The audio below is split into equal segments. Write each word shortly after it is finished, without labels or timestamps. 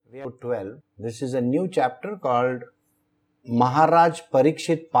We are 12. This is a new chapter called Maharaj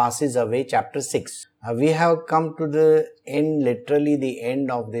Parikshit Passes Away, chapter 6. We have come to the end, literally the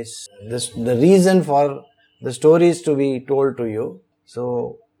end of this. The reason for the stories to be told to you.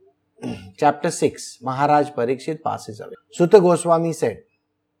 So, chapter 6, Maharaj Parikshit Passes Away. Sutta Goswami said,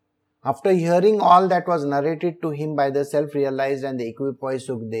 after hearing all that was narrated to him by the self-realized and the equipoised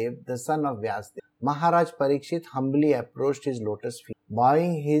Sukdev, the son of Vyasdev, Maharaj Parikshit humbly approached his lotus feet,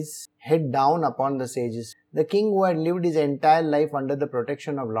 bowing his head down upon the sages. The king, who had lived his entire life under the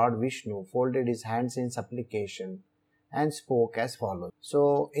protection of Lord Vishnu, folded his hands in supplication and spoke as follows.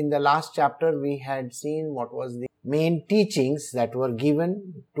 So, in the last chapter, we had seen what was the main teachings that were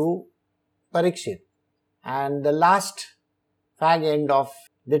given to Parikshit, and the last fag end of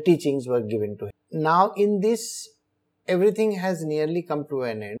the teachings were given to him. Now, in this, everything has nearly come to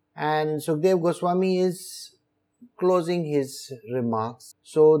an end, and Sukdev Goswami is closing his remarks.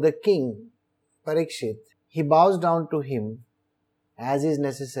 So the king, Parikshit, he bows down to him as is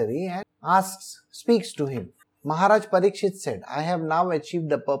necessary and speaks to him. Maharaj Parikshit said, I have now achieved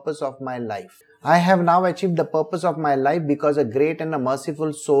the purpose of my life. I have now achieved the purpose of my life because a great and a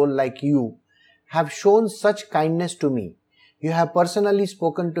merciful soul like you have shown such kindness to me. You have personally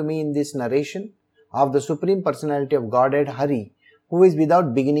spoken to me in this narration of the Supreme Personality of Godhead, Hari, who is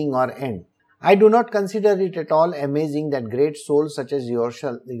without beginning or end. I do not consider it at all amazing that great souls such as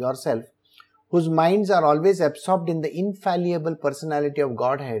yourself, whose minds are always absorbed in the infallible personality of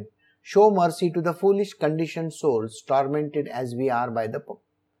Godhead, show mercy to the foolish conditioned souls tormented as we are by the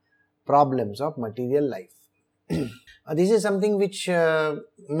problems of material life. This is something which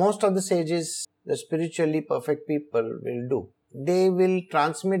most of the sages, the spiritually perfect people, will do. They will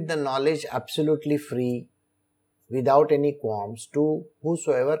transmit the knowledge absolutely free, without any qualms, to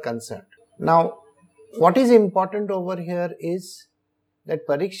whosoever concerned. Now, what is important over here is that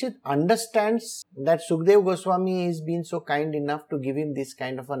Parikshit understands that Sukdev Goswami is being so kind enough to give him this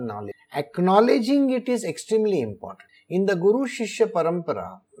kind of a knowledge. Acknowledging it is extremely important. In the Guru Shishya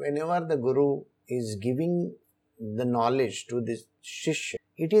Parampara, whenever the Guru is giving the knowledge to this Shishya,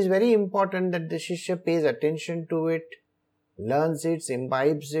 it is very important that the Shishya pays attention to it, learns it,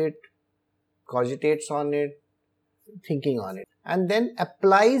 imbibes it, cogitates on it, thinking on it, and then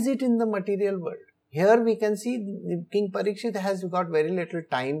applies it in the material world. Here we can see King Parikshit has got very little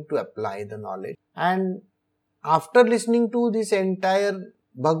time to apply the knowledge, and after listening to this entire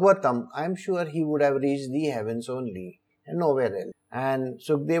Bhagavatam, I am sure he would have reached the heavens only and nowhere else. And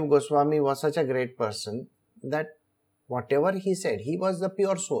Sukdev Goswami was such a great person that whatever he said, he was the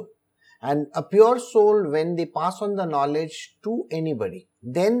pure soul. And a pure soul, when they pass on the knowledge to anybody,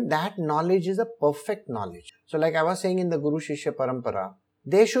 then that knowledge is a perfect knowledge. So like I was saying in the Guru Shishya Parampara,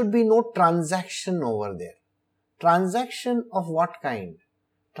 there should be no transaction over there. Transaction of what kind?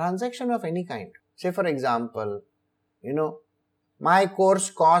 Transaction of any kind. Say for example, my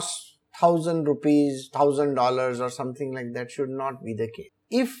course costs 1,000 rupees, $1,000 or something like that should not be the case.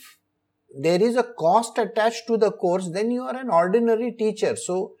 If there is a cost attached to the course, then you are an ordinary teacher.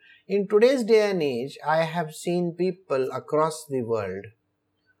 So in today's day and age, I have seen people across the world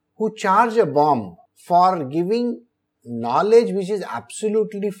who charge a bomb for giving knowledge which is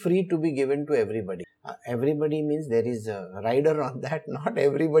absolutely free to be given to everybody. Everybody means there is a rider on that. Not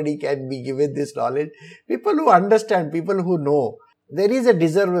everybody can be given this knowledge. People who understand, people who know. There is a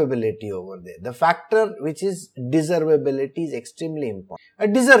deservability over there. The factor which is deservability is extremely important. A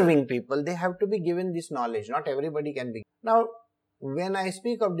deserving people, they have to be given this knowledge. Not everybody can be. Now, when I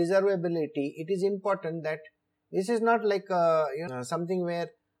speak of deservability, it is important that this is not like something where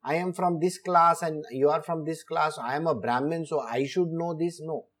I am from this class and you are from this class. I am a Brahmin, so I should know this.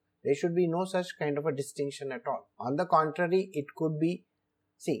 No, there should be no such kind of a distinction at all. On the contrary, it could be,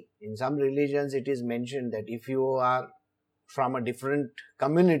 in some religions it is mentioned that if you are from a different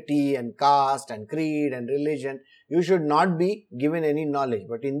community and caste and creed and religion, you should not be given any knowledge.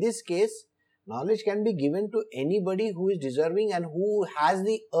 But in this case, knowledge can be given to anybody who is deserving and who has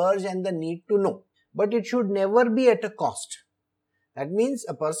the urge and the need to know. But it should never be at a cost. That means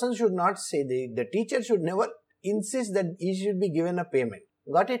a person should not say, the teacher should never insist that he should be given a payment.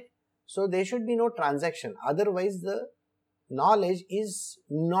 Got it? So there should be no transaction. Otherwise the knowledge is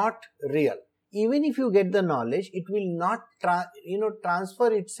not real. Even if you get the knowledge, it will not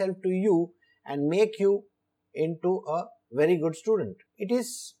transfer itself to you and make you into a very good student. It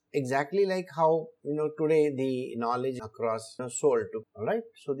is exactly like how today the knowledge across sold to. Alright,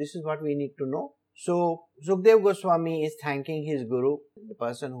 so this is what we need to know. So Sukdev Goswami is thanking his Guru, the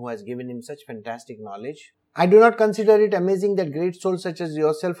person who has given him such fantastic knowledge. I do not consider it amazing that great souls such as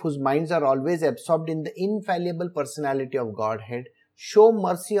yourself, whose minds are always absorbed in the infallible personality of Godhead, show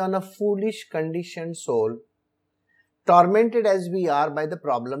mercy on a foolish conditioned soul, tormented as we are by the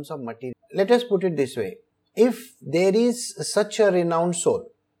problems of material. Let us put it this way. If there is such a renowned soul,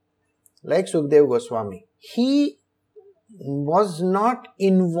 like Sukdev Goswami, he was not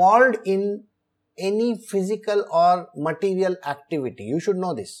involved in any physical or material activity. You should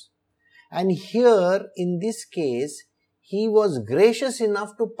know this. And here, in this case, he was gracious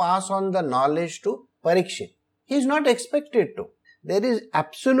enough to pass on the knowledge to Parikshit. He is not expected to. There is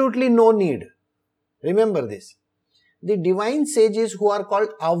absolutely no need. Remember this. The divine sages who are called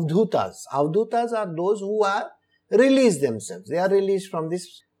Avdhutas. Avdhutas are those who are released themselves. They are released from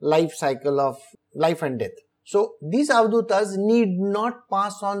this life cycle of life and death. So, these Avdhutas need not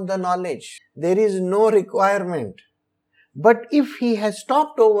pass on the knowledge. There is no requirement. But if he has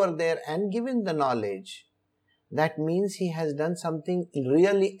stopped over there and given the knowledge, that means he has done something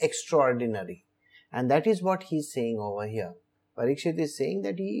really extraordinary. And that is what he is saying over here. Parikshit is saying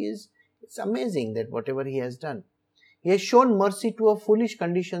that it's amazing that whatever he has done. He has shown mercy to a foolish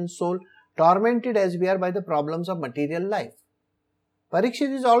conditioned soul, tormented as we are by the problems of material life.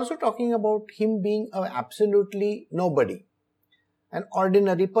 Parikshit is also talking about him being an absolutely nobody, an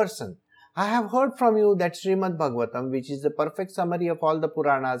ordinary person. I have heard from you that Srimad Bhagavatam, which is the perfect summary of all the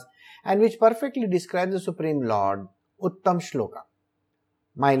Puranas and which perfectly describes the Supreme Lord, Uttam Shloka.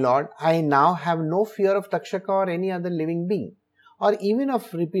 My Lord, I now have no fear of Takshaka or any other living being, or even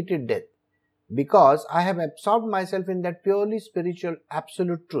of repeated death, because I have absorbed myself in that purely spiritual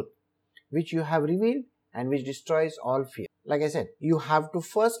absolute truth, which you have revealed and which destroys all fear. Like I said, you have to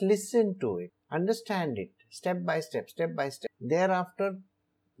first listen to it, understand it, step by step. Thereafter,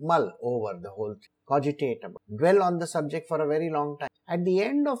 mull over the whole thing, cogitate about, dwell on the subject for a very long time. At the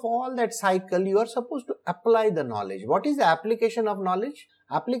end of all that cycle, you are supposed to apply the knowledge. What is the application of knowledge?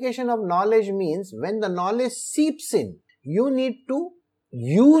 Application of knowledge means when the knowledge seeps in, you need to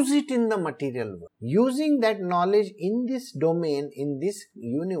use it in the material world. Using that knowledge in this domain, in this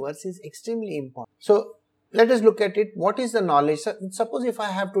universe is extremely important. So, let us look at it. What is the knowledge? Suppose if I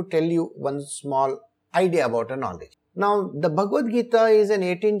have to tell you one small idea about a knowledge. Now, the Bhagavad Gita is an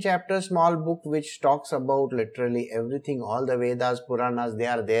 18-chapter small book which talks about literally everything, all the Vedas, Puranas, they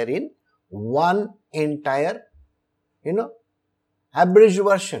are there in one entire, abridged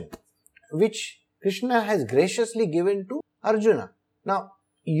version, which Krishna has graciously given to Arjuna. Now,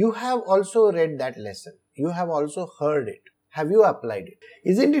 you have also read that lesson. You have also heard it. Have you applied it?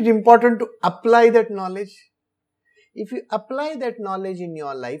 Isn't it important to apply that knowledge? If you apply that knowledge in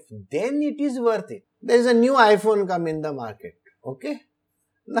your life, then it is worth it. There is a new iPhone come in the market. Okay?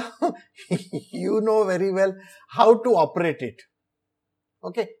 Now, you know very well how to operate it.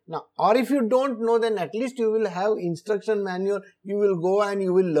 Okay? Now, or if you don't know, then at least you will have instruction manual. You will go and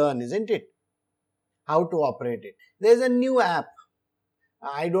you will learn, isn't it? How to operate it. There is a new app.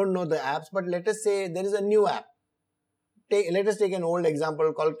 I don't know the apps, but let us say there is a new app. Let us take an old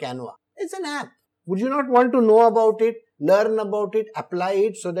example called Canva. It's an app. Would you not want to know about it, learn about it, apply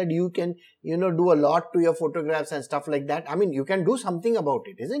it so that you can, do a lot to your photographs and stuff like that? I mean, you can do something about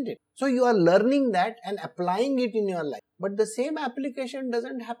it, isn't it? So you are learning that and applying it in your life. But the same application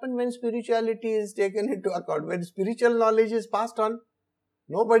doesn't happen when spirituality is taken into account. When spiritual knowledge is passed on,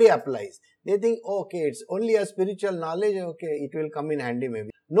 nobody applies. They think, okay, it's only a spiritual knowledge, okay, it will come in handy maybe.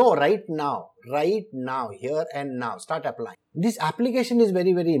 No, right now, here and now, start applying. This application is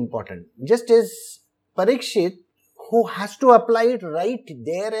very, very important. Just as Parikshit, who has to apply it right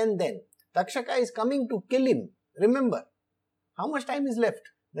there and then. Takshaka is coming to kill him. Remember, how much time is left?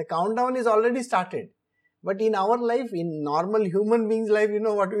 The countdown is already started. But in our life, in normal human beings' life, you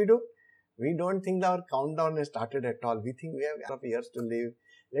know what we do? We don't think our countdown has started at all. We think we have a lot of years to live.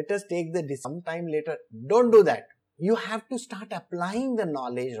 Let us take some time later. Don't do that. You have to start applying the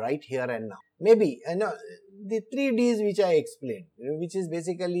knowledge right here and now. Maybe, the 3 Ds which I explained, which is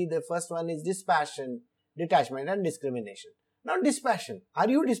basically the first one is dispassion, detachment and discrimination. Now, dispassion. Are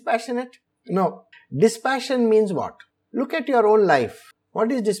you dispassionate? No. Dispassion means what? Look at your own life. What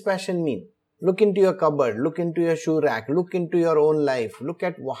does dispassion mean? Look into your cupboard, look into your shoe rack, look into your own life, look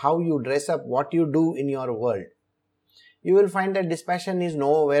at how you dress up, what you do in your world. You will find that dispassion is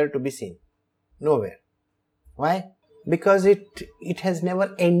nowhere to be seen. Nowhere. Why? Because it has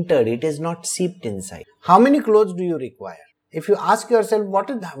never entered, it is not seeped inside. How many clothes do you require? If you ask yourself, what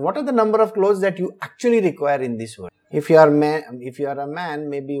are the number of clothes that you actually require in this world? If you are a man,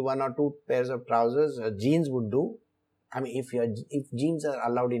 maybe 1 or 2 pairs of trousers, jeans would do. I mean, if jeans are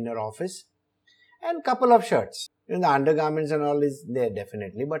allowed in your office, and couple of shirts. The undergarments and all is there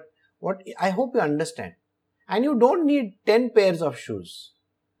definitely. But I hope you understand. And you don't need 10 pairs of shoes.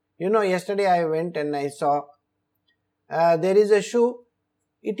 Yesterday I went and I saw There is a shoe,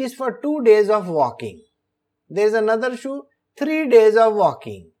 it is for 2 days of walking. There is another shoe, 3 days of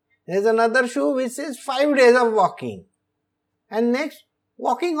walking. There is another shoe which says 5 days of walking. And next,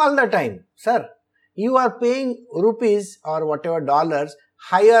 walking all the time. Sir, you are paying rupees or whatever dollars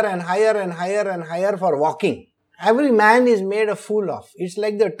higher and higher and higher and higher for walking. Every man is made a fool of. It's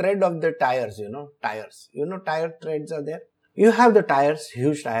like the tread of the tires, tires. Tire treads are there. You have the tires,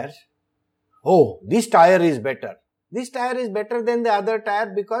 huge tires. Oh, this tire is better. This tire is better than the other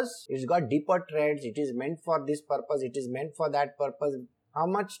tire because it's got deeper treads. It is meant for this purpose. It is meant for that purpose. How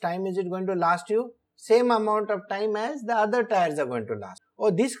much time is it going to last you? Same amount of time as the other tires are going to last.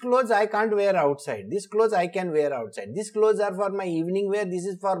 Oh, this clothes I can't wear outside. This clothes I can wear outside. These clothes are for my evening wear. This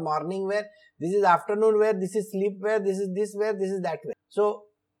is for morning wear. This is afternoon wear. This is sleep wear. This is this wear. This is that wear. So,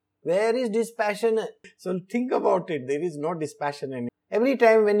 where is dispassion? So, think about it. There is no dispassion in it. Every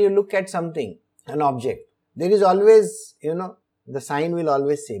time when you look at something, an object, there is always, the sign will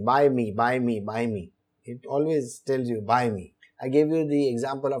always say, buy me, buy me, buy me. It always tells you, buy me. I gave you the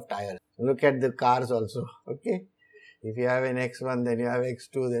example of tires. Look at the cars also, okay? If you have an X1, then you have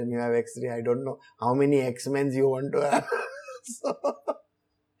X2, then you have X3. I don't know how many X-Men you want to have.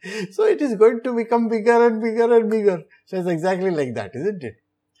 So it is going to become bigger and bigger and bigger. So it's exactly like that, isn't it?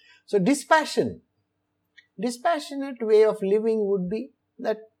 So dispassionate way of living would be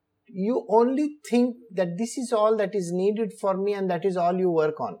that you only think that this is all that is needed for me and that is all you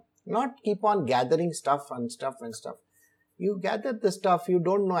work on. Not keep on gathering stuff and stuff and stuff. You gather the stuff, you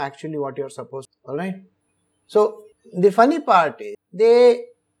don't know actually what you're supposed to. Alright? So, the funny part is, the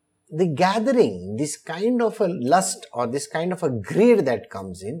gathering, this kind of a lust or this kind of a greed that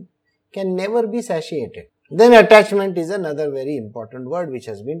comes in, can never be satiated. Then attachment is another very important word which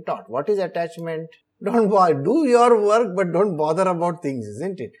has been taught. What is attachment? Don't bother. Do your work but don't bother about things,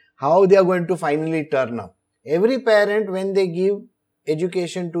 isn't it? How they are going to finally turn up. Every parent, when they give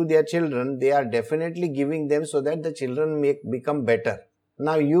education to their children, they are definitely giving them so that the children may become better.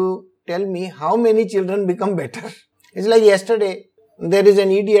 Now you tell me how many children become better. It's like yesterday, there is an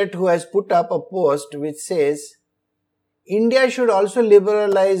idiot who has put up a post which says, India should also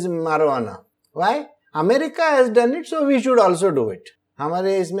liberalize marijuana. Why? America has done it, so we should also do it.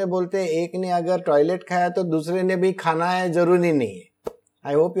 हमारे इसमें बोलते हैं एक ने अगर toilet खाया तो दूसरे ने भी खाना है जरूरी नहीं है.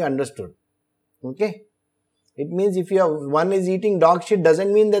 I hope you understood. Okay? It means if one is eating dog shit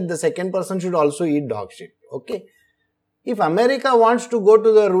doesn't mean that the second person should also eat dog shit. Okay? If America wants to go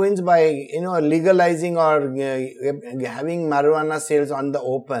to the ruins by, legalizing or having marijuana sales on the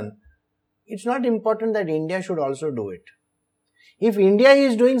open, it's not important that India should also do it. If India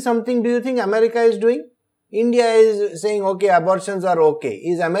is doing something, do you think America is doing? India is saying, okay, abortions are okay.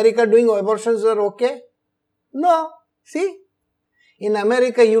 Is America doing abortions are okay? No. See? In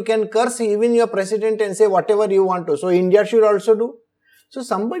America, you can curse even your president and say whatever you want to. So, India should also do. So,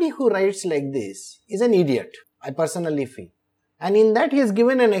 somebody who writes like this is an idiot, I personally feel. And in that, he has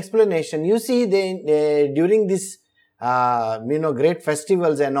given an explanation. You see, during this, great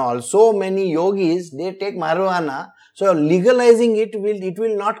festivals and all, so many yogis, they take marijuana. So, legalizing it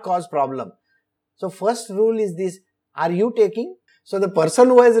will not cause problem. So, first rule is this, are you taking? So, the person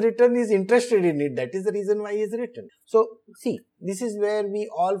who has written is interested in it. That is the reason why he has written. So, see, this is where we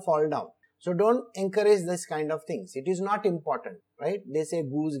all fall down. So, don't encourage this kind of things. It is not important, right? They say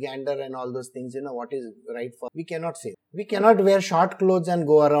goose, gander and all those things, what is right for. We cannot say. We cannot wear short clothes and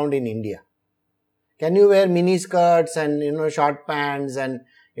go around in India. Can you wear mini skirts and, short pants and,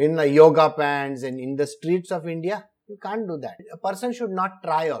 yoga pants and in the streets of India? You can't do that. A person should not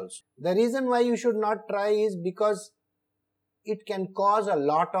try also. The reason why you should not try is because it can cause a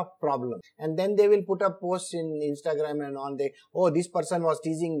lot of problems. And then they will put up posts in Instagram and on this person was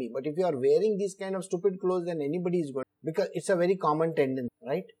teasing me. But if you are wearing these kind of stupid clothes, then anybody is going, because it's a very common tendency,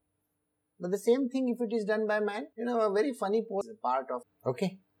 right? But the same thing if it is done by man, a very funny post is a part of,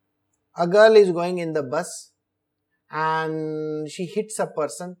 okay. A girl is going in the bus and she hits a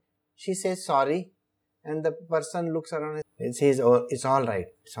person. She says sorry and the person looks around and says, oh, it's all right,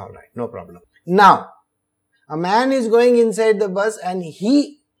 no problem. Now, a man is going inside the bus and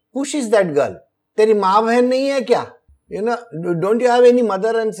he pushes that girl. Teri maa bahan nahi hai kya? Don't you have any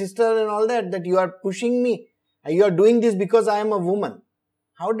mother and sister and all that you are pushing me? You are doing this because I am a woman.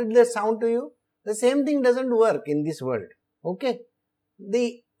 How did that sound to you? The same thing doesn't work in this world. Okay?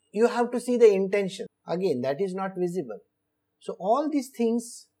 You have to see the intention. Again, that is not visible. So, all these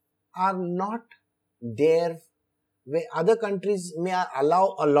things are not there where other countries may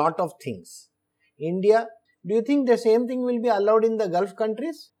allow a lot of things. India, do you think the same thing will be allowed in the Gulf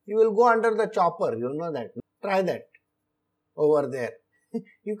countries? You will go under the chopper, you know that. Try that over there.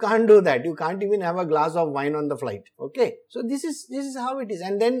 You can't do that. You can't even have a glass of wine on the flight. Okay. So this is how it is.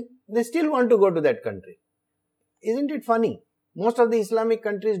 And then they still want to go to that country. Isn't it funny? Most of the Islamic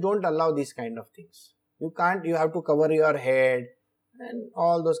countries don't allow these kind of things. You can't, you have to cover your head and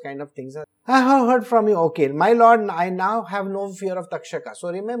all those kind of things. I have heard from you, okay, my lord, I now have no fear of Takshaka.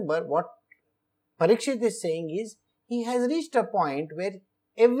 So remember what Parikshit is saying is, he has reached a point where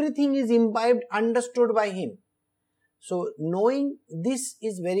everything is imbibed, understood by him. So knowing this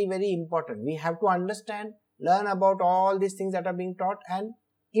is very, very important. We have to understand, learn about all these things that are being taught and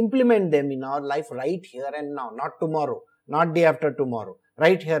implement them in our life right here and now, not tomorrow, not day after tomorrow,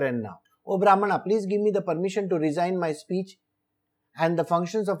 right here and now. Oh Brahmana, please give me the permission to resign my speech and the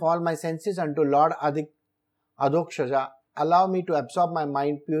functions of all my senses unto Lord Adhokshaja. Allow me to absorb my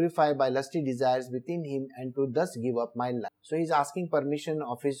mind, purify by lusty desires within him, and to thus give up my life. So he is asking permission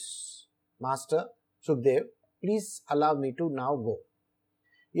of his master, Sukdev. Please allow me to now go.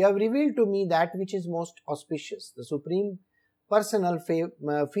 You have revealed to me that which is most auspicious, the supreme personal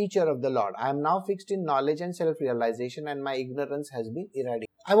feature of the Lord. I am now fixed in knowledge and self-realization, and my ignorance has been eradicated.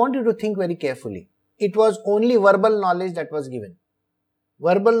 I want you to think very carefully. It was only verbal knowledge that was given.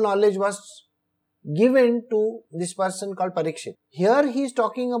 Verbal knowledge was given to this person called Parikshit. Here he is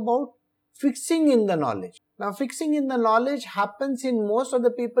talking about fixing in the knowledge. Now fixing in the knowledge happens in most of the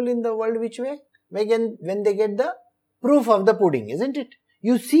people in the world. Which way? When they get the proof of the pudding, isn't it?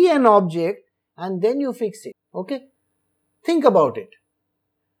 You see an object and then you fix it. Okay? Think about it.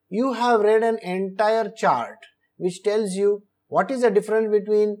 You have read an entire chart which tells you what is the difference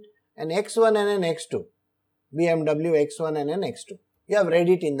between an X1 and an X2. BMW X1 and an X2. You have read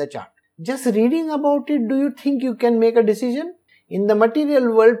it in the chart. Just reading about it, do you think you can make a decision? In the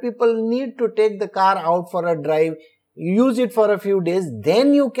material world, people need to take the car out for a drive, use it for a few days,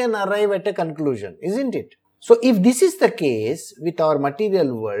 then you can arrive at a conclusion, isn't it? So if this is the case with our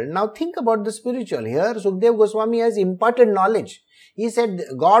material world, now think about the spiritual. Here Sukdev Goswami has imparted knowledge. He said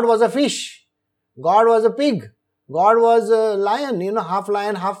God was a fish, God was a pig, God was a lion, half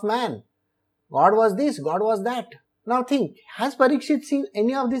lion, half man. God was this, God was that. Now think, has Parikshit seen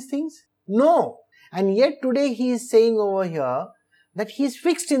any of these things? No. And yet today he is saying over here that he is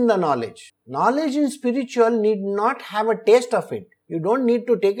fixed in the knowledge. Knowledge in spiritual need not have a taste of it. You don't need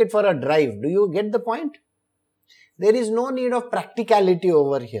to take it for a drive. Do you get the point? There is no need of practicality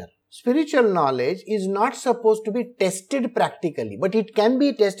over here. Spiritual knowledge is not supposed to be tested practically, but it can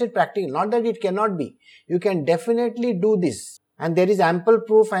be tested practically. Not that it cannot be. You can definitely do this. And there is ample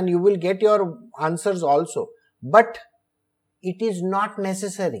proof and you will get your answers also. But it is not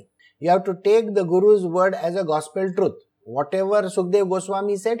necessary. You have to take the Guru's word as a gospel truth. Whatever Sukdev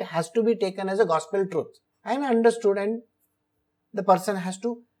Goswami said has to be taken as a gospel truth and understood, and the person has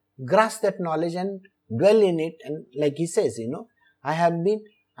to grasp that knowledge and dwell in it. And like he says, I'm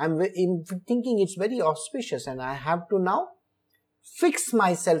thinking it's very auspicious and I have to now fix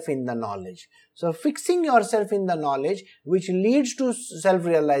myself in the knowledge. So fixing yourself in the knowledge which leads to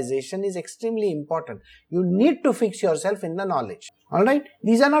self-realization is extremely important. You need to fix yourself in the knowledge. Alright?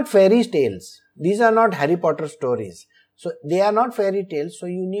 These are not fairy tales. These are not Harry Potter stories. So they are not fairy tales. So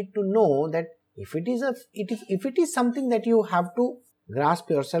you need to know that if it is something that you have to grasp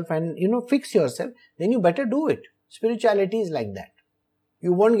yourself and fix yourself, then you better do it. Spirituality is like that.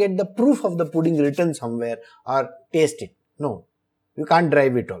 You won't get the proof of the pudding written somewhere or taste it. No. You can't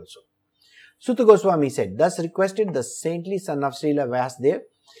drive it also. Suta Goswami said, thus requested the saintly son of Srila Vyasdev,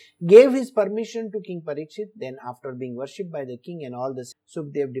 gave his permission to King Parikshit. Then after being worshipped by the king and all the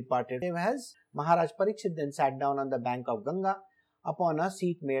Sukdev departed. As Maharaj Parikshit then sat down on the bank of Ganga upon a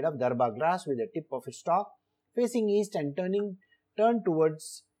seat made of darba grass with the tip of its stalk, facing east and turned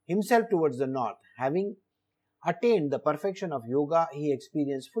towards himself towards the north. Having attained the perfection of yoga, he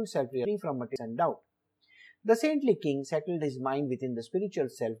experienced full self-realization from material and doubt. The saintly king settled his mind within the spiritual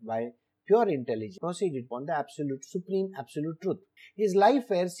self by pure intelligence, proceeded upon the supreme absolute truth. His life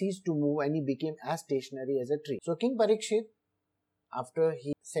here ceased to move and he became as stationary as a tree. So King Parikshit, after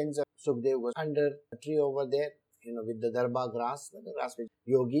he sends Sukdev goes under a tree over there, with the darba grass, the grass with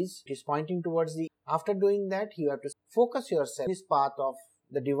yogis, it is pointing towards the. After doing that, you have to focus yourself in this path of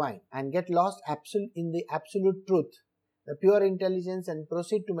the divine and get lost in the absolute truth, the pure intelligence, and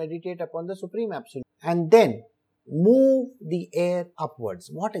proceed to meditate upon the supreme absolute. And then move the air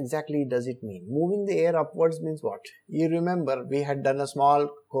upwards. What exactly does it mean? Moving the air upwards means what? You remember we had done a small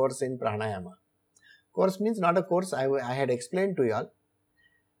course in pranayama. Course means not a course, I had explained to you all.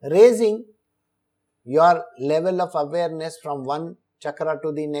 Raising your level of awareness from one chakra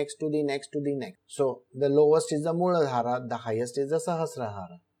to the next, to the next, to the next. So the lowest is the Muladhara, the highest is the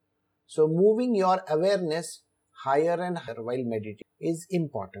Sahasrahara. So moving your awareness higher and higher while meditating is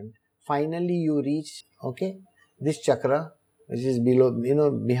important. Finally, you reach, this chakra, which is below,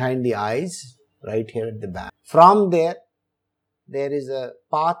 behind the eyes, right here at the back. From there is a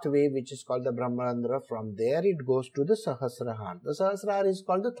pathway which is called the Brahmarandhra. From there, it goes to the Sahasrahar. The Sahasrahar is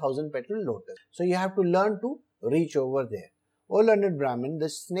called the 1,000-petal lotus. So, you have to learn to reach over there. O learned Brahmin, the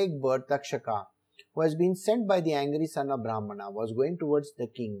snake bird Takshaka, who has been sent by the angry son of Brahmana, was going towards the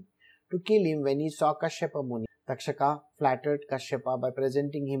king to kill him when he saw Kashyapa Muni. Takshaka flattered Kashyapa by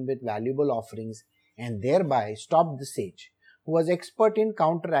presenting him with valuable offerings and thereby stopped the sage, who was expert in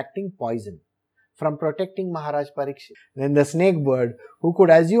counteracting poison, from protecting Maharaj Parikshit. Then the snake bird, who could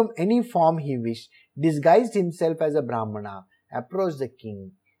assume any form he wished, disguised himself as a Brahmana, approached the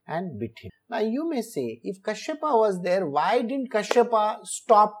king and bit him. Now you may say, if Kashyapa was there, why didn't Kashyapa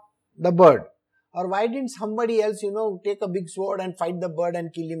stop the bird? Or why didn't somebody else, take a big sword and fight the bird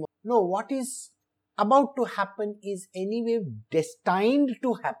and kill him? No, what is about to happen is anyway destined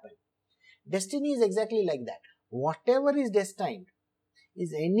to happen. Destiny is exactly like that. Whatever is destined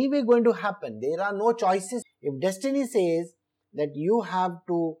is anyway going to happen. There are no choices. If destiny says that you have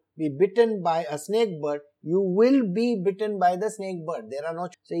to be bitten by a snake bird, you will be bitten by the snake bird. There are no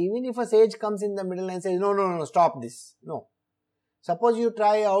choices. So even if a sage comes in the middle and says, no, stop this. No. Suppose you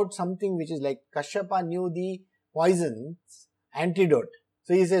try out something which is like Kashyapa knew the poison's antidote.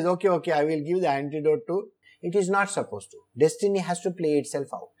 So he says, okay, I will give the antidote to. It is not supposed to. Destiny has to play itself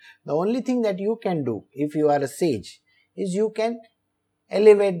out. The only thing that you can do if you are a sage is you can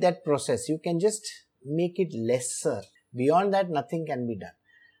elevate that process. You can just make it lesser. Beyond that, nothing can be done.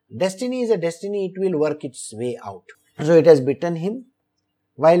 Destiny is a destiny. It will work its way out. So it has bitten him.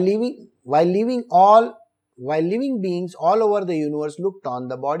 While living beings all over the universe looked on,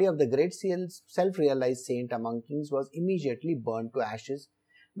 the body of the great self-realized saint among kings was immediately burned to ashes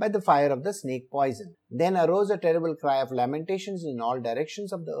by the fire of the snake poison. Then arose a terrible cry of lamentations in all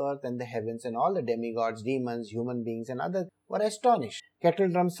directions of the earth and the heavens, and all the demigods, demons, human beings and others were astonished. Kettle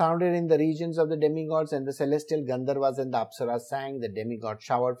drums sounded in the regions of the demigods, and the celestial Gandharvas and the Apsaras sang. The demigods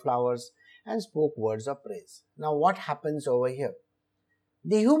showered flowers and spoke words of praise. Now what happens over here?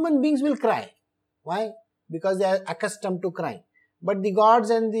 The human beings will cry. Why? Because they are accustomed to crying. But the gods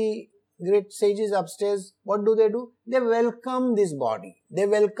and the great sages upstairs, what do? They welcome this body. They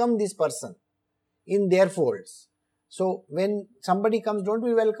welcome this person in their folds. So when somebody comes, don't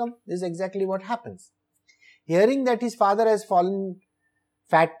we welcome? This is exactly what happens. Hearing that his father has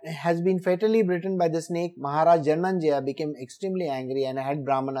been fatally bitten by the snake, Maharaj Janmanjaya became extremely angry and had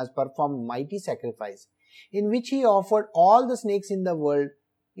Brahmanas perform mighty sacrifice, in which he offered all the snakes in the world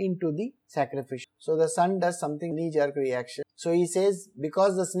into the sacrifice. So the son does something knee-jerk reaction. So he says,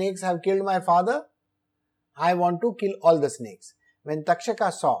 because the snakes have killed my father, I want to kill all the snakes. When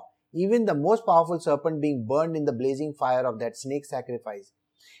Takshaka saw even the most powerful serpent being burned in the blazing fire of that snake sacrifice,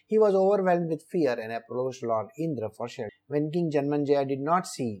 he was overwhelmed with fear and approached Lord Indra for shelter. When King Janmanjaya did not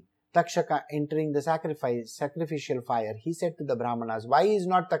see Takshaka entering the sacrificial fire, he said to the Brahmanas, why is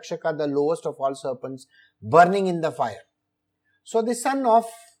not Takshaka, the lowest of all serpents, burning in the fire? So the son of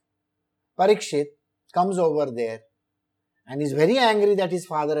Parikshit comes over there and is very angry that his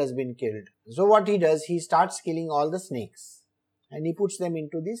father has been killed. So what he does, he starts killing all the snakes and he puts them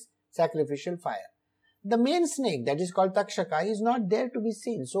into this sacrificial fire. The main snake, that is called Takshaka, is not there to be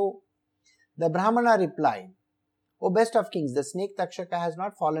seen. So the Brahmana replied, O best of kings, the snake Takshaka has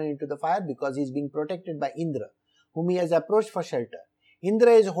not fallen into the fire because he is being protected by Indra, whom he has approached for shelter.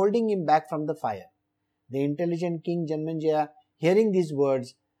 Indra is holding him back from the fire. The intelligent king Janmanjaya, hearing these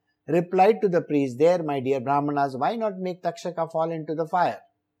words, replied to the priest, there, my dear Brahmanas, why not make Takshaka fall into the fire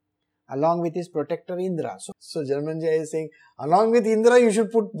along with his protector Indra? So Janmanjaya is saying, along with Indra, you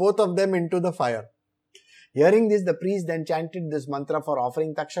should put both of them into the fire. Hearing this, the priest then chanted this mantra for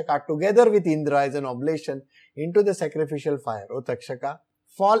offering Takshaka together with Indra as an oblation into the sacrificial fire. O Takshaka,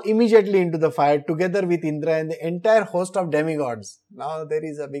 fall immediately into the fire together with Indra and the entire host of demigods. Now there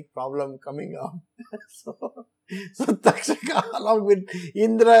is a big problem coming up. So Takshaka along with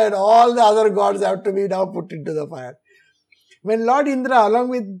Indra and all the other gods have to be now put into the fire. When Lord Indra along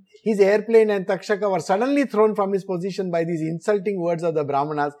with his airplane and Takshaka were suddenly thrown from his position by these insulting words of the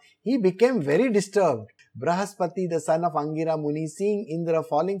Brahmanas, he became very disturbed. Brahaspati, the son of Angira Muni, seeing Indra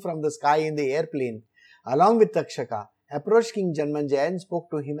falling from the sky in the airplane along with Takshaka, approached King Janmanjaya and spoke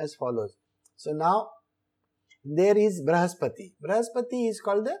to him as follows. So now there is Brahaspati. Brahaspati is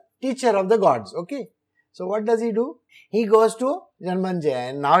called the teacher of the gods. Okay. So what does he do? He goes to Janmanjaya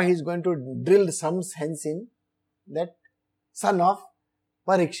and now he is going to drill some sense in that son of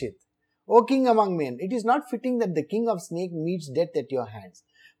Parikshit. O king among men, it is not fitting that the king of snake meets death at your hands.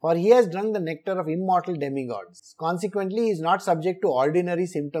 for he has drunk the nectar of immortal demigods. Consequently, he is not subject to ordinary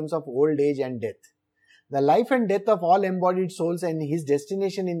symptoms of old age and death. The life and death of all embodied souls and his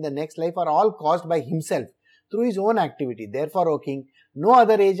destination in the next life are all caused by himself through his own activity. Therefore, O king, no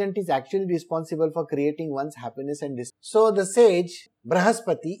other agent is actually responsible for creating one's happiness and distress. So the sage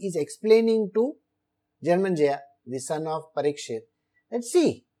Brahaspati is explaining to Janmejaya, the son of Parikshit, that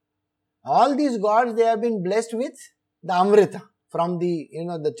see, all these gods, they have been blessed with the Amrita from the,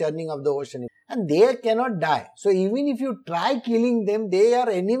 the churning of the ocean, and they cannot die. So even if you try killing them, they are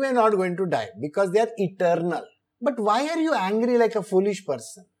anyway not going to die because they are eternal. But why are you angry like a foolish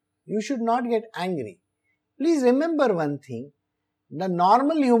person? You should not get angry. Please remember one thing. The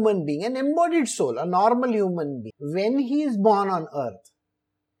normal human being, an embodied soul, a normal human being, when he is born on earth,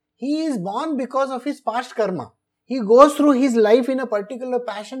 he is born because of his past karma. He goes through his life in a particular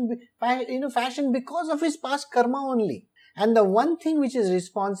fashion because of his past karma only. And the one thing which is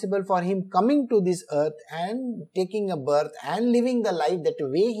responsible for him coming to this earth and taking a birth and living the life that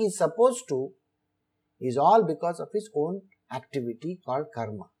way he is supposed to is all because of his own activity called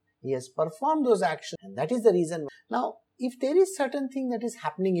karma. He has performed those actions, and that is the reason. Now, if there is certain thing that is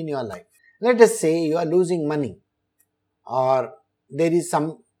happening in your life, let us say you are losing money or there is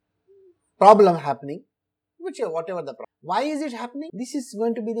some problem happening, whatever the problem. Why is it happening? This is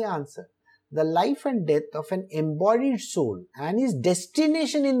going to be the answer. The life and death of an embodied soul and his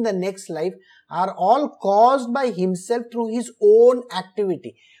destination in the next life are all caused by himself through his own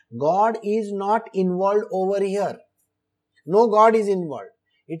activity. God is not involved over here. No God is involved.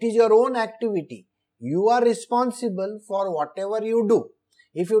 It is your own activity. You are responsible for whatever you do.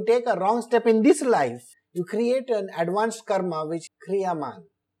 If you take a wrong step in this life, you create an advanced karma, which Kriyaman,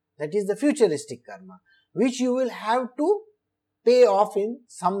 that is the futuristic karma, which you will have to pay off in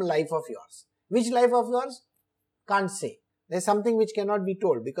some life of yours. Which life of yours? Can't say. There's something which cannot be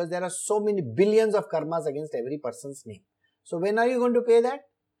told because there are so many billions of karmas against every person's name. So when are you going to pay that?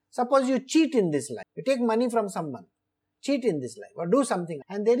 Suppose you cheat in this life. You take money from someone. Cheat in this life or do something.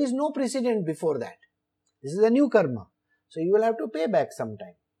 And there is no precedent before that. This is a new karma. So you will have to pay back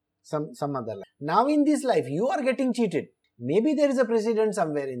sometime. Some other life. Now in this life, you are getting cheated. Maybe there is a precedent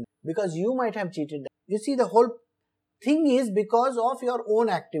somewhere in because you might have cheated. You see, the whole thing is because of your own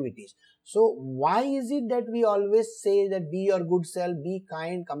activities. So why is it that we always say that be your good self, be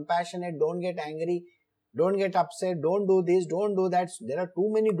kind, compassionate, don't get angry, don't get upset, don't do this, don't do that. There are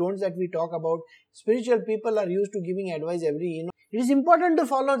too many don'ts that we talk about. Spiritual people are used to giving advice It is important to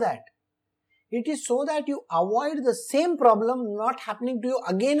follow that. It is so that you avoid the same problem not happening to you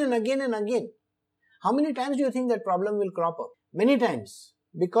again and again and again. How many times do you think that problem will crop up? Many times.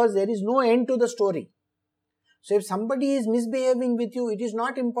 Because there is no end to the story. So if somebody is misbehaving with you, it is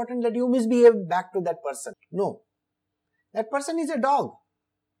not important that you misbehave back to that person. No. That person is a dog.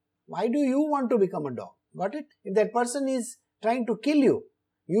 Why do you want to become a dog? Got it? If that person is trying to kill you,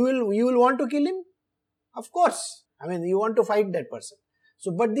 you will want to kill him? Of course. You want to fight that person.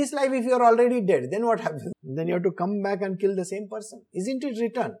 So, but this life, if you are already dead, then what happens? Then you have to come back and kill the same person. Isn't it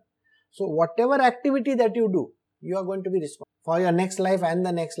return? So, whatever activity that you do, you are going to be responsible for your next life and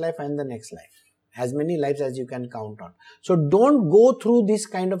the next life and the next life. As many lives as you can count on. So, don't go through this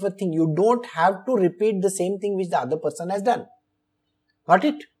kind of a thing. You don't have to repeat the same thing which the other person has done. Got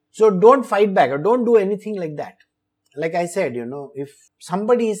it? So, don't fight back or don't do anything like that. Like I said, if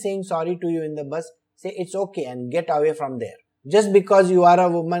somebody is saying sorry to you in the bus, say it's okay and get away from there. Just because you are a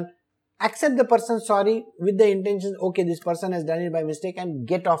woman, accept the person's sorry with the intention, okay, this person has done it by mistake and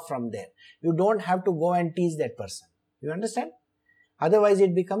get off from there. You don't have to go and tease that person. You understand? Otherwise,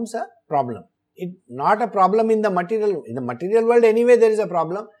 it becomes a problem. It's not a problem in the material world anyway there is a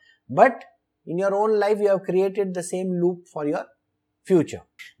problem, but in your own life you have created the same loop for your future.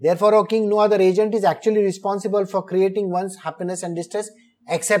 Therefore, O king, no other agent is actually responsible for creating one's happiness and distress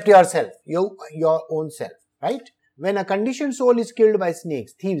except yourself, your own self, right? When a conditioned soul is killed by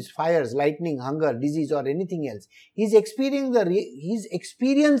snakes, thieves, fires, lightning, hunger, disease or anything else, he is experiencing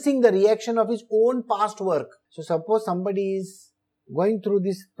the reaction of his own past work. So suppose somebody is going through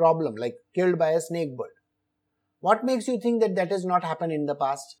this problem like killed by a snake bird. What makes you think that has not happened in the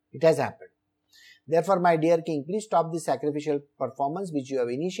past? It has happened. Therefore, my dear king, please stop this sacrificial performance which you have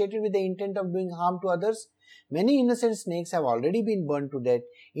initiated with the intent of doing harm to others. Many innocent snakes have already been burned to death.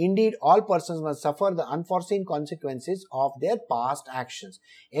 Indeed, all persons must suffer the unforeseen consequences of their past actions.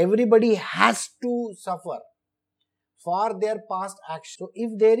 Everybody has to suffer for their past actions. So,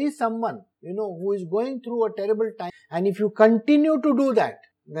 if there is someone, who is going through a terrible time, and if you continue to do that,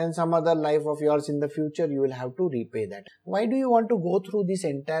 then some other life of yours in the future, you will have to repay that. Why do you want to go through this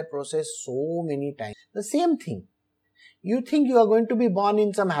entire process so many times? The same thing. You think you are going to be born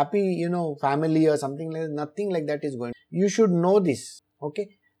in some happy, family or something like that. Nothing like that is going. You should know this.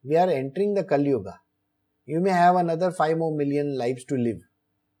 Okay. We are entering the Kali Yuga. You may have another 5 more million lives to live.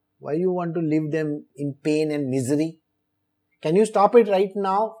 Why you want to live them in pain and misery? Can you stop it right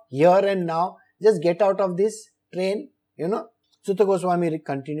now, here and now? Just get out of this train, Suta Goswami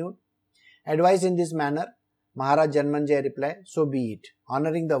continued. Advised in this manner, Maharaj Janmanjaya replied, so be it.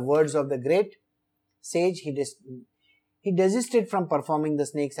 Honoring the words of the great sage, he desisted from performing the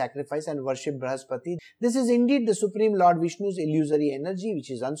snake sacrifice and worshipped Brahaspati. This is indeed the Supreme Lord Vishnu's illusory energy, which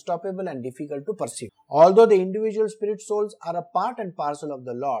is unstoppable and difficult to perceive. Although the individual spirit souls are a part and parcel of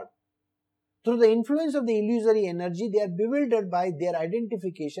the Lord, through the influence of the illusory energy, they are bewildered by their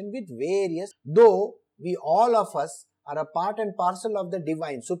identification with various, though we all of us are a part and parcel of the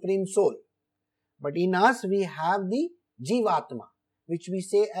divine, supreme soul. But in us, we have the Jivatma, which we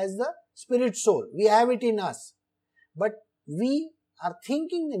say as the spirit soul. We have it in us. But we are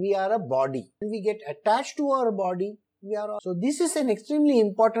thinking that we are a body. When we get attached to our body, we are. So this is an extremely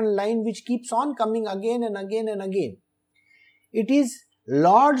important line which keeps on coming again and again and again. It is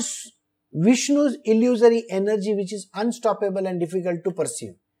Lord Vishnu's illusory energy which is unstoppable and difficult to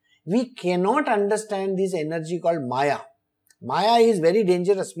perceive. We cannot understand this energy called Maya. Maya is very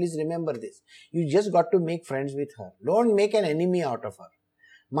dangerous. Please remember this. You just got to make friends with her. Don't make an enemy out of her.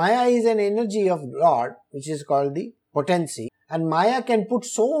 Maya is an energy of Lord which is called the potency, and Maya can put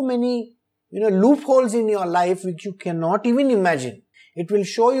so many loopholes in your life which you cannot even imagine. It will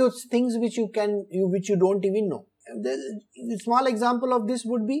show you things which you don't even know. The small example of this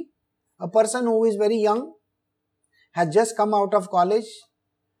would be a person who is very young, has just come out of college,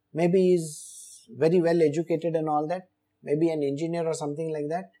 maybe is very well educated and all that, maybe an engineer or something like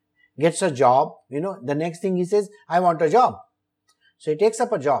that, gets a job, the next thing he says, I want a job. So he takes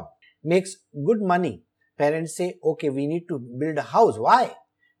up a job, makes good money. Parents say, okay, we need to build a house. Why?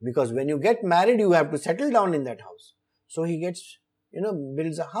 Because when you get married, you have to settle down in that house. So he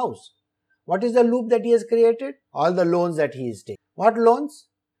builds a house. What is the loop that he has created? All the loans that he is taking. What loans?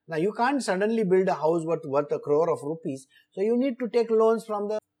 Now you can't suddenly build a house worth 1 crore of rupees. So you need to take loans from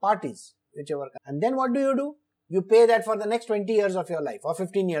the parties, whichever. And then what do? You pay that for the next 20 years of your life or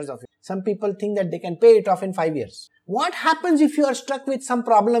 15 years of it. Some people think that they can pay it off in 5 years. What happens if you are stuck with some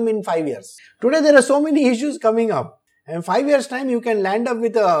problem in 5 years? Today there are so many issues coming up. And in 5 years time you can land up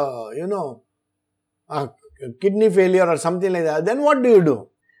with a kidney failure or something like that. Then what do?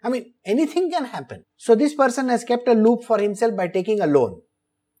 I mean, anything can happen. So this person has kept a loop for himself by taking a loan.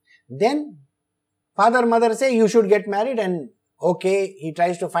 Then father, mother say you should get married, and okay, he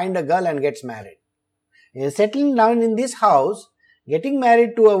tries to find a girl and gets married. He is settling down in this house, getting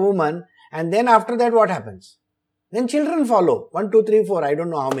married to a woman, and then after that what happens? Then children follow. 1, 2, 3, 4, I don't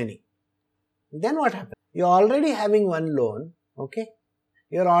know how many. Then what happens? You are already having one loan, okay?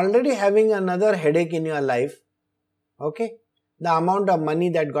 You are already having another headache in your life, okay? The amount of money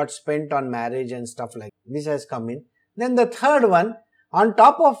that got spent on marriage and stuff like this has come in. Then the third one, on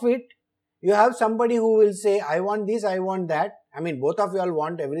top of it, you have somebody who will say, I want this, I want that. I mean, both of you all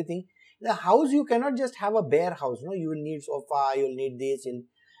want everything. The house, you cannot just have a bare house. No, you will need sofa, you will need this.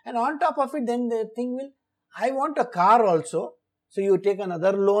 And on top of it, then the thing will, I want a car also. So you take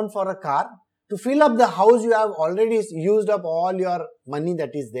another loan for a car. To fill up the house, you have already used up all your money that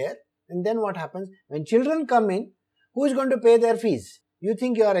is there. And then what happens? When children come in, who is going to pay their fees? You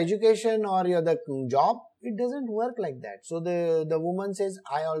think your education or the job? It doesn't work like that. So the woman says,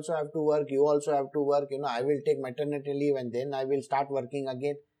 I also have to work, you also have to work, I will take maternity leave and then I will start working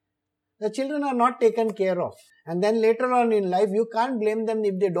again. The children are not taken care of. And then later on in life, you can't blame them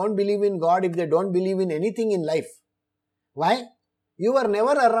if they don't believe in God, if they don't believe in anything in life. Why? You were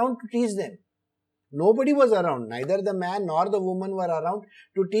never around to teach them. Nobody was around. Neither the man nor the woman were around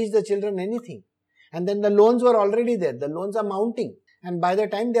to teach the children anything. And then the loans were already there. The loans are mounting. And by the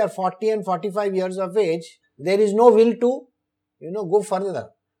time they are 40 and 45 years of age, there is no will to, go further.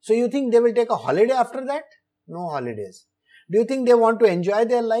 So you think they will take a holiday after that? No holidays. Do you think they want to enjoy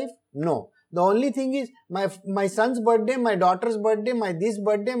their life? No. The only thing is my son's birthday, my daughter's birthday, my this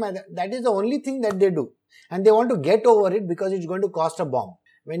birthday, that is the only thing that they do. And they want to get over it because it's going to cost a bomb.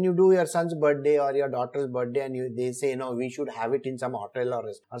 When you do your son's birthday or your daughter's birthday and they say, we should have it in some hotel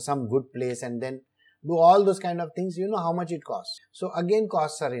or some good place and then do all those kind of things, you know how much it costs. So again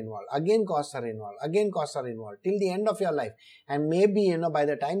costs are involved, again costs are involved, again costs are involved till the end of your life. And maybe, by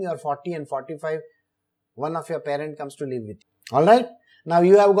the time you are 40 and 45, one of your parent comes to live with you. Alright? Now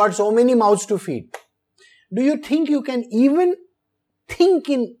you have got so many mouths to feed. Do you think you can even think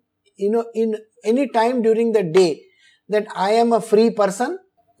in any time during the day that I am a free person?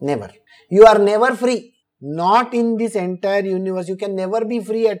 Never. You are never free. Not in this entire universe. You can never be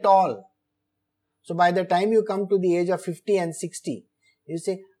free at all. So by the time you come to the age of 50 and 60, you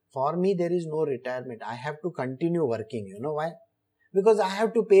say, for me there is no retirement. I have to continue working. You know why? Because I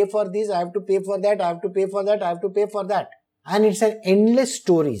have to pay for this, I have to pay for that, I have to pay for that, I have to pay for that. And it's an endless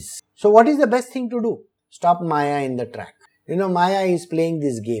stories. So what is the best thing to do? Stop Maya in the track. Maya is playing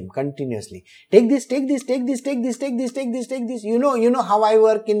this game continuously. Take this, take this, take this, take this, take this, take this, take this. You know how I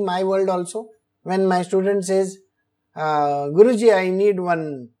work in my world also. When my student says, Guruji, I need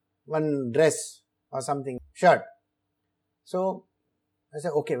one dress or something, shirt. So I say,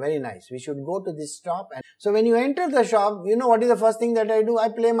 okay, very nice. We should go to this shop. And so when you enter the shop, you know what is the first thing that I do? I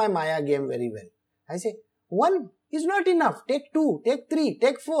play my Maya game very well. I say, 1 is not enough. Take 2, take 3,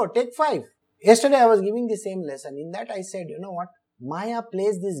 take 4, take 5. Yesterday I was giving the same lesson. In that I said, you know what? Maya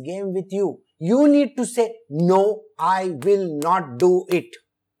plays this game with you. You need to say, no, I will not do it.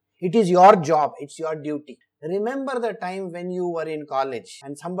 It is your job. It's your duty. Remember the time when you were in college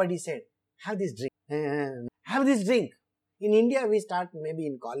and somebody said, have this drink. Have this drink. In India, we start maybe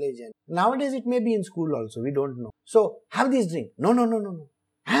in college, and nowadays it may be in school also. We don't know. So, have this drink. No.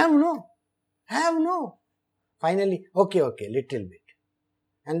 Have no. Finally, okay, little bit.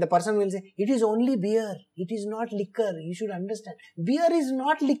 And the person will say, it is only beer. It is not liquor. You should understand. Beer is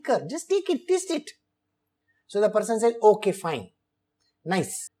not liquor. Just take it, taste it. So the person says, okay, fine.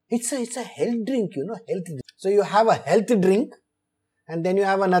 Nice. It's a health drink, health drink. So you have a health drink, and then you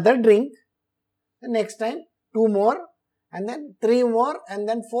have another drink. The next time, 2 more. And then 3 more, and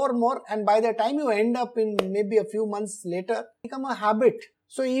then 4 more, and by the time you end up in maybe a few months later, become a habit.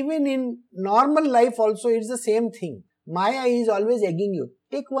 So even in normal life also, it's the same thing. Maya is always egging you.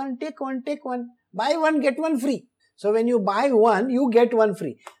 Take one, take one, take one. Buy one, get one free. So when you buy one, you get one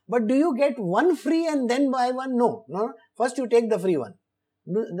free. But do you get one free and then buy one? No. First you take the free one.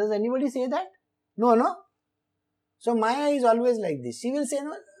 Does anybody say that? No. So Maya is always like this. She will say,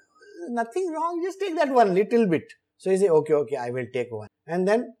 no, nothing wrong, just take that one little bit. So you say, okay, I will take one. And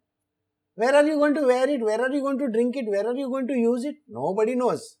then, where are you going to wear it? Where are you going to drink it? Where are you going to use it? Nobody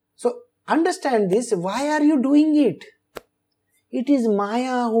knows. So, understand this. Why are you doing it? It is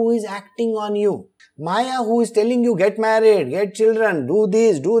Maya who is acting on you. Maya who is telling you, get married, get children, do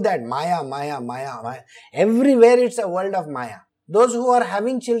this, do that. Maya. Everywhere it's a world of Maya. Those who are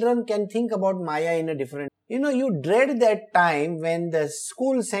having children can think about Maya in a different... you dread that time when the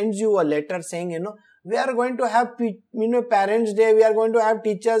school sends you a letter saying, we are going to have, Parents' Day, we are going to have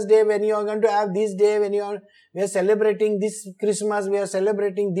Teachers' Day, when you are going to have this day, we are celebrating this Christmas, we are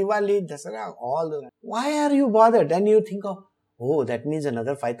celebrating Diwali, Dasara, all the... Why are you bothered? And you think of, that means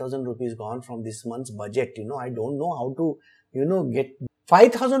another 5,000 rupees gone from this month's budget, I don't know how to, get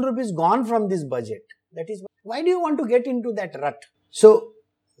 5,000 rupees gone from this budget. That is, why do you want to get into that rut? So,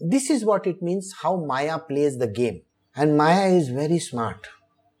 this is what it means, how Maya plays the game. And Maya is very smart.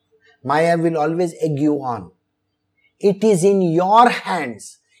 Maya will always egg you on. It is in your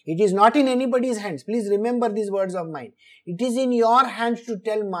hands. It is not in anybody's hands. Please remember these words of mine. It is in your hands to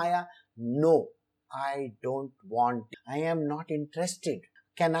tell Maya, no, I don't want. I am not interested.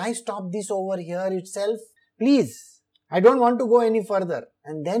 Can I stop this over here itself? Please. I don't want to go any further.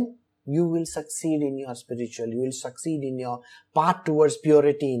 And then you will succeed in your spiritual. You will succeed in your path towards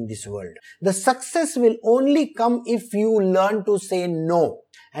purity in this world. The success will only come if you learn to say no.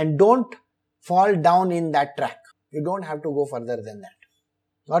 And don't fall down in that track. You don't have to go further than that.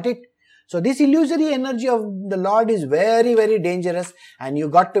 Got it? So this illusory energy of the Lord is very, very dangerous, and you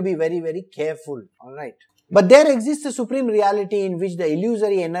got to be very, very careful. Alright. But there exists a supreme reality in which the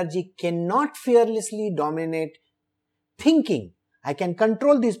illusory energy cannot fearlessly dominate thinking. I can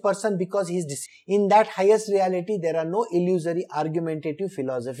control this person because he is in that highest reality. There are no illusory argumentative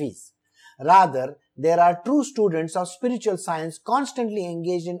philosophies. Rather, there are true students of spiritual science constantly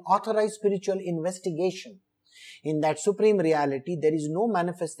engaged in authorized spiritual investigation. In that supreme reality, there is no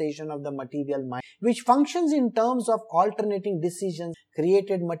manifestation of the material mind, which functions in terms of alternating decisions,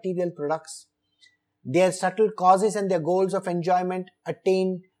 created material products. Their subtle causes and their goals of enjoyment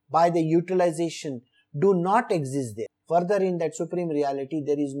attained by the utilization do not exist there. Further, in that supreme reality,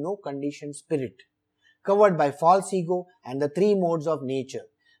 there is no conditioned spirit, covered by false ego and the 3 modes of nature.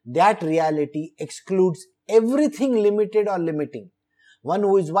 That reality excludes everything limited or limiting. One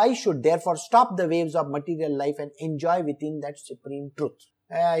who is wise should therefore stop the waves of material life and enjoy within that supreme truth.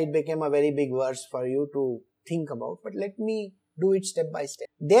 It became a very big verse for you to think about, but let me do it step by step.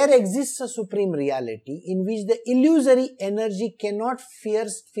 There exists a supreme reality in which the illusory energy cannot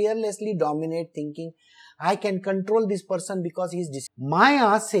fearlessly dominate thinking. I can control this person because he is deceitful.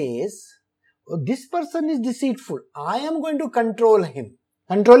 Maya says, this person is deceitful. I am going to control him.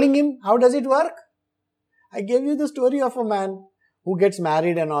 Controlling him, how does it work? I gave you the story of a man who gets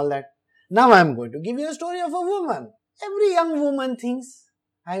married and all that. Now I am going to give you a story of a woman. Every young woman thinks,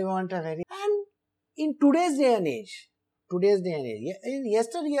 I want a very... And in today's day and age, in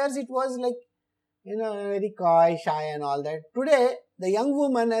yesteryears it was like, very coy, shy and all that. Today, the young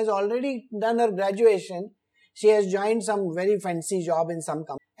woman has already done her graduation. She has joined some very fancy job in some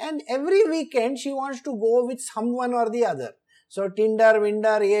company. And every weekend she wants to go with someone or the other. So Tinder,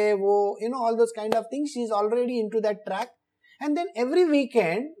 Winder, all those kind of things. She's already into that track. And then every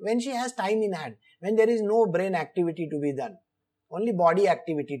weekend, when she has time in hand, when there is no brain activity to be done, only body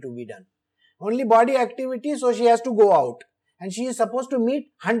activity to be done. Only body activity, so she has to go out. And she is supposed to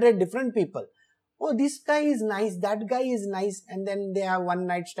meet 100 different people. Oh, this guy is nice, that guy is nice. And then they have one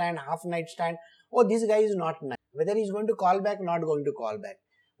night stand, half night stand. Oh, this guy is not nice. Whether he is going to call back, not going to call back.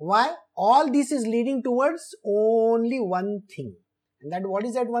 Why? All this is leading towards only one thing. And that what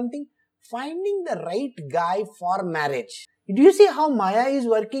is that one thing? Finding the right guy for marriage. Do you see how Maya is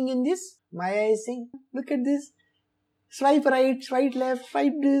working in this? Maya is saying, look at this. Swipe right, swipe left,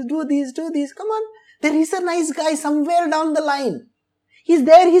 swipe this, do this. Come on. There is a nice guy somewhere down the line. He's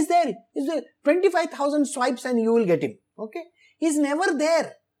there. 25,000 swipes and you will get him. Okay? He's never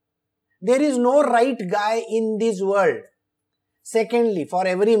there. There is no right guy in this world. Secondly, for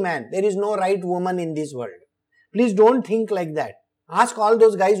every man, there is no right woman in this world. Please don't think like that. Ask all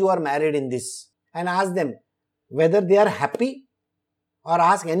those guys who are married in this and ask them whether they are happy, or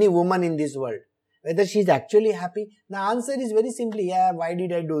ask any woman in this world whether she is actually happy. The answer is very simply, why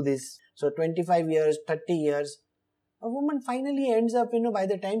did I do this? So 25 years, 30 years, a woman finally ends up, by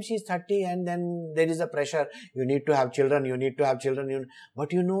the time she is 30, and then there is a pressure. You need to have children.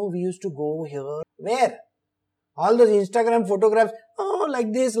 But we used to go here. Where? All those Instagram photographs,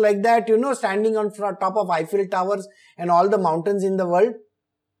 like this, like that, standing on top of Eiffel Towers and all the mountains in the world,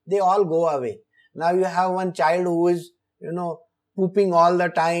 they all go away. Now you have one child who is, pooping all the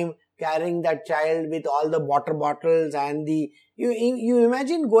time, carrying that child with all the water bottles and you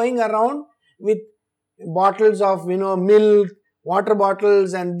imagine going around with bottles of, milk, water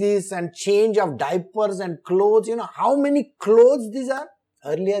bottles and this, and change of diapers and clothes. How many clothes these are?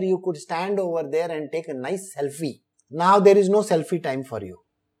 Earlier you could stand over there and take a nice selfie. Now there is no selfie time for you.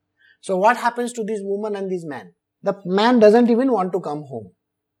 So what happens to this woman and this man? The man doesn't even want to come home.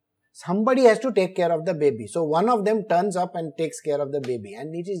 Somebody has to take care of the baby. So one of them turns up and takes care of the baby.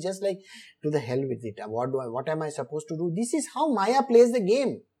 And it is just like, to the hell with it. What am I supposed to do? This is how Maya plays the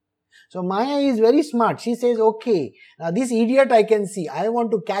game. So Maya is very smart. She says, okay, now this idiot I can see. I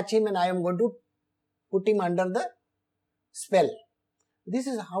want to catch him and I am going to put him under the spell. This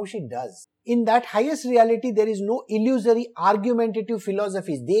is how she does. In that highest reality, there is no illusory argumentative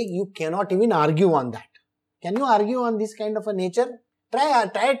philosophies. You cannot even argue on that. Can you argue on this kind of a nature?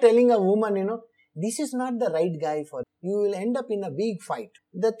 Try telling a woman, this is not the right guy for you. You will end up in a big fight.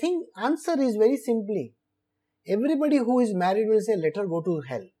 The answer is very simply, everybody who is married will say, let her go to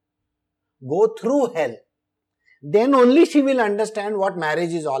hell. Go through hell. Then only she will understand what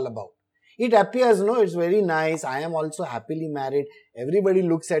marriage is all about. It appears, it's very nice. I am also happily married. Everybody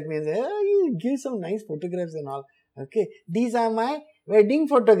looks at me and says, you give some nice photographs and all. Okay, these are my wedding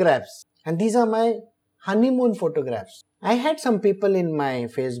photographs. And these are my honeymoon photographs. I had some people in my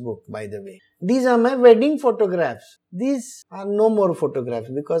Facebook, by the way. These are my wedding photographs. These are no more photographs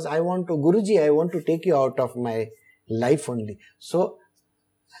because Guruji, I want to take you out of my life only. So,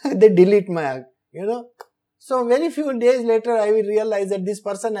 they delete my, So, very few days later, I will realize that this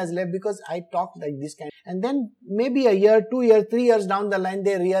person has left because I talked like this kind. And then maybe a year, 2 years, 3 years down the line,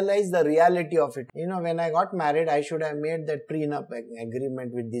 they realize the reality of it. When I got married, I should have made that prenup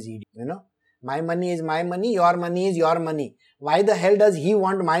agreement with this idiot, My money is my money, your money is your money. Why the hell does he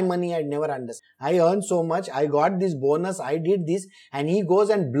want my money? I'd never understand. I earned so much, I got this bonus, I did this, and he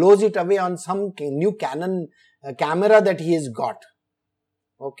goes and blows it away on some new Canon camera that he has got.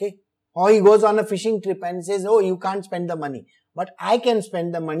 Okay? Or he goes on a fishing trip and says, oh, you can't spend the money. But I can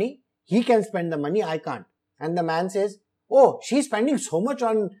spend the money, he can spend the money, I can't. And the man says, oh, she's spending so much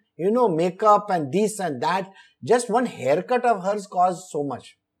on, makeup and this and that. Just one haircut of hers costs so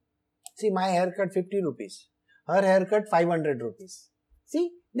much. See, my haircut 50 rupees. Her haircut 500 rupees. See,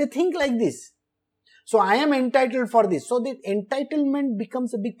 they think like this. So, I am entitled for this. So, the entitlement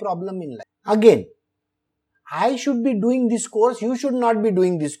becomes a big problem in life. Again, I should be doing this course. You should not be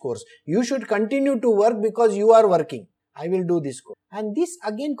doing this course. You should continue to work because you are working. I will do this course. And this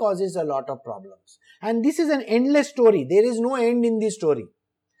again causes a lot of problems. And this is an endless story. There is no end in this story.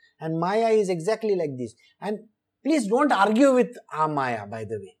 And Maya is exactly like this. And please don't argue with Maya, by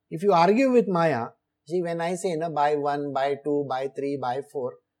the way. If you argue with Maya, see, when I say, buy 1, buy 2, buy 3, buy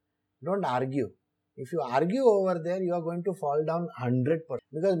 4, don't argue. If you argue over there, you are going to fall down 100%,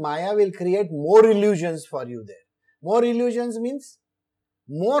 because Maya will create more illusions for you there. More illusions means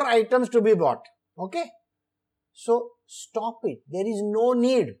more items to be bought. Okay? So stop it. There is no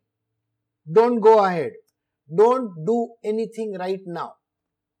need. Don't go ahead. Don't do anything right now.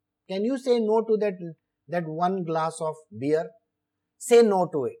 Can you say no to that one glass of beer? Say no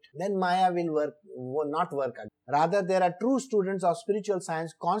to it. Then Maya will not work again. Rather, there are true students of spiritual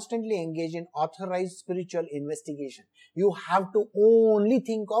science constantly engage in authorized spiritual investigation. You have to only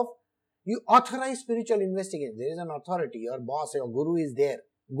think of, you authorize spiritual investigation. There is an authority, your boss, your guru is there.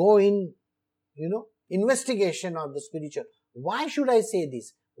 Go in, investigation of the spiritual. Why should I say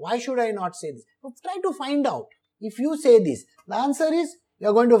this? Why should I not say this? Try to find out. If you say this, the answer is, you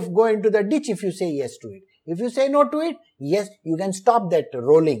are going to go into the ditch if you say yes to it. If you say no to it, yes, you can stop that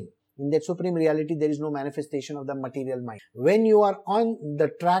rolling. In that supreme reality, there is no manifestation of the material mind. When you are on the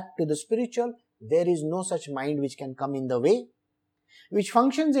track to the spiritual, there is no such mind which can come in the way, which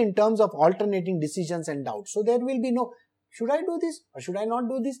functions in terms of alternating decisions and doubts. So there will be no, should I do this or should I not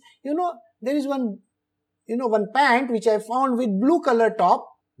do this? There is one pant which I found with blue color top,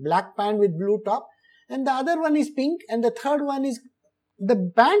 black pant with blue top, and the other one is pink, and the third one is,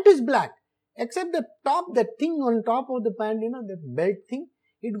 the pant is black, except the top, that thing on top of the pant, the belt thing,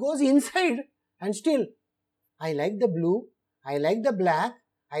 it goes inside, and still, I like the blue, I like the black,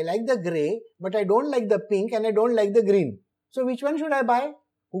 I like the grey, but I don't like the pink and I don't like the green. So which one should I buy?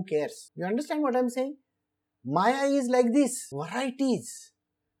 Who cares? You understand what I'm saying? Maya is like this. Varieties,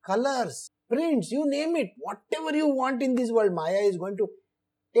 colors, prints, you name it. Whatever you want in this world, Maya is going to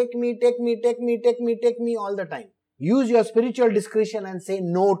take me all the time. Use your spiritual discretion and say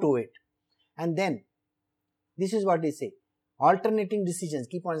no to it. And then, this is what they say. Alternating decisions.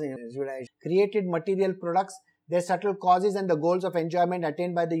 Keep on saying, created material products, their subtle causes and the goals of enjoyment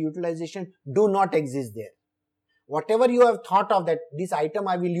attained by the utilization do not exist there. Whatever you have thought of that, this item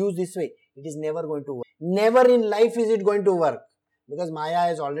I will use this way, it is never going to work. Never in life is it going to work. Because Maya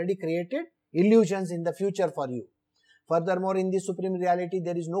has already created illusions in the future for you. Furthermore, in this supreme reality,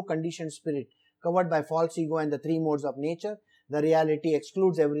 there is no conditioned spirit covered by false ego and the three modes of nature. The reality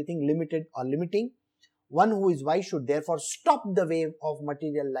excludes everything limited or limiting. One who is wise should therefore stop the wave of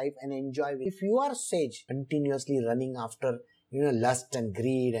material life and enjoy it. If you are sage, continuously running after, lust and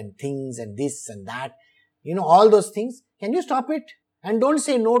greed and things and this and that, all those things, can you stop it? And don't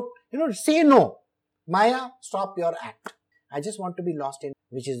say no, say no. Maya, stop your act. I just want to be lost in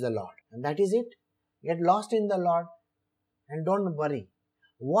which is the Lord. And that is it. Get lost in the Lord and don't worry.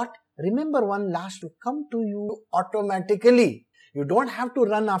 What? Remember one last to come to you automatically. You don't have to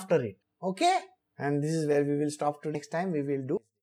run after it. Okay? And this is where we will stop to next time. We will do